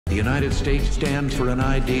The United States stands for an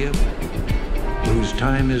idea whose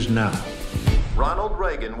time is now. Ronald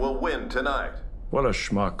Reagan will win tonight. What a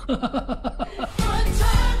schmuck.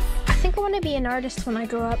 I think I want to be an artist when I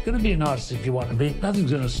grow up. You're gonna be an artist if you want to be.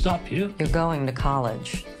 Nothing's gonna stop you. You're going to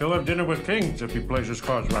college. He'll have dinner with kings if he plays his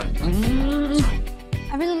cards right.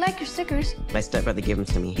 I really like your stickers. My stepbrother gave them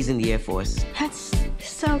to me. He's in the Air Force. That's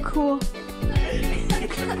so cool.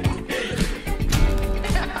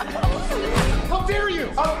 How dare you!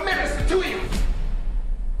 A menace to you!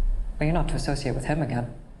 Well, you're not to associate with him again.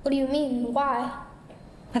 What do you mean? Why?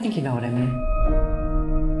 I think you know what I mean.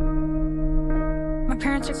 My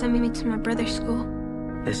parents are sending me to my brother's school.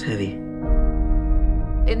 That's heavy.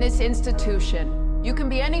 In this institution, you can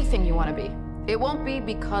be anything you want to be. It won't be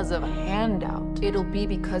because of a handout. It'll be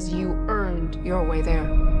because you earned your way there.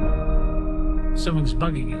 Something's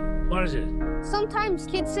bugging you. What is it? Sometimes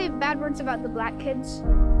kids say bad words about the black kids.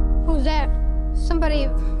 Who's that? Somebody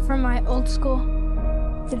from my old school.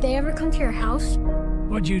 Did they ever come to your house?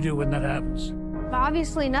 What do you do when that happens?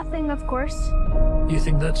 Obviously nothing, of course. You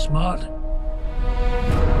think that's smart?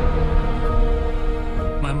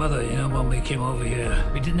 My mother, when we came over here,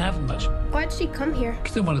 we didn't have much. Why'd she come here?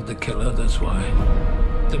 They wanted to kill her, that's why.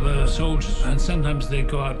 They were soldiers, and sometimes they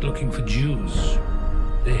go out looking for Jews.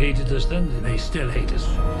 They hated us then, they still hate us.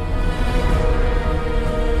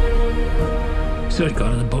 So I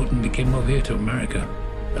got on a boat and we came over here to America,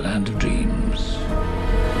 the land of dreams.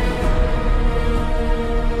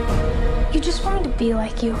 You just wanted to be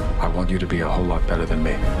like you. I want you to be a whole lot better than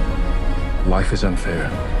me. Life is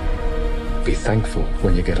unfair. Be thankful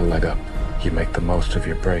when you get a leg up. You make the most of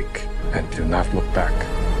your break and do not look back.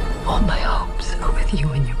 All my hopes are with you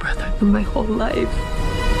and your brother for my whole life.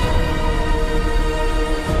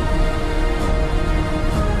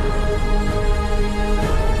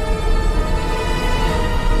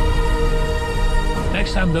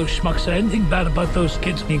 Next time those schmucks say anything bad about those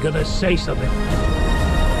kids, you're gonna say something.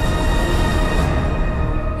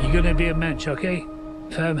 You're gonna be a mensch, okay?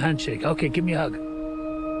 Firm handshake. Okay, give me a hug.